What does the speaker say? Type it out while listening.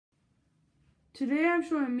Today I'm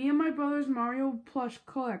showing me and my brother's Mario plush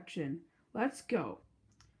collection. Let's go.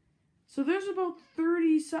 So there's about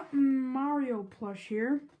 30-something Mario plush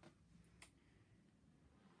here.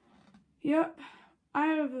 Yep, I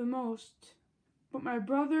have the most. But my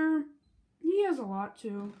brother, he has a lot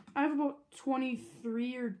too. I have about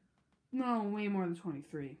 23 or, no, way more than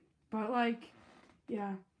 23. But like,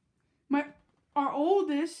 yeah. Our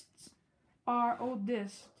oldest are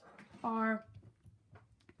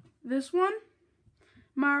this one,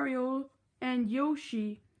 Mario and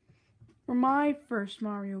Yoshi were my first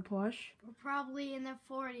Mario plush. We're probably in the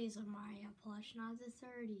 40s of Mario plush, not the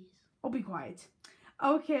 30s. I'll be quiet.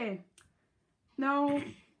 Okay. Now,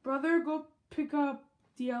 brother, go pick up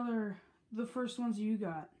the first ones you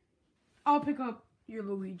got. I'll pick up your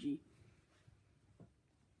Luigi.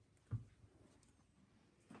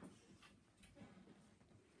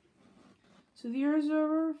 So these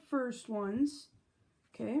are our first ones.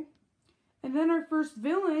 Okay. And then our first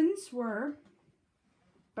villains were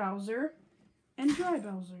Bowser and Dry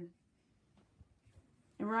Bowser.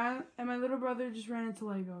 And my little brother just ran into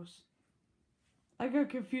Legos. I got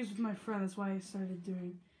confused with my friend. That's why I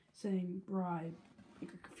started saying Bribe. I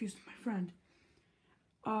got confused with my friend.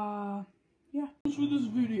 Yeah. Thanks for this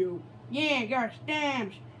video. Yeah, got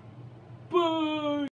stamps. Bye.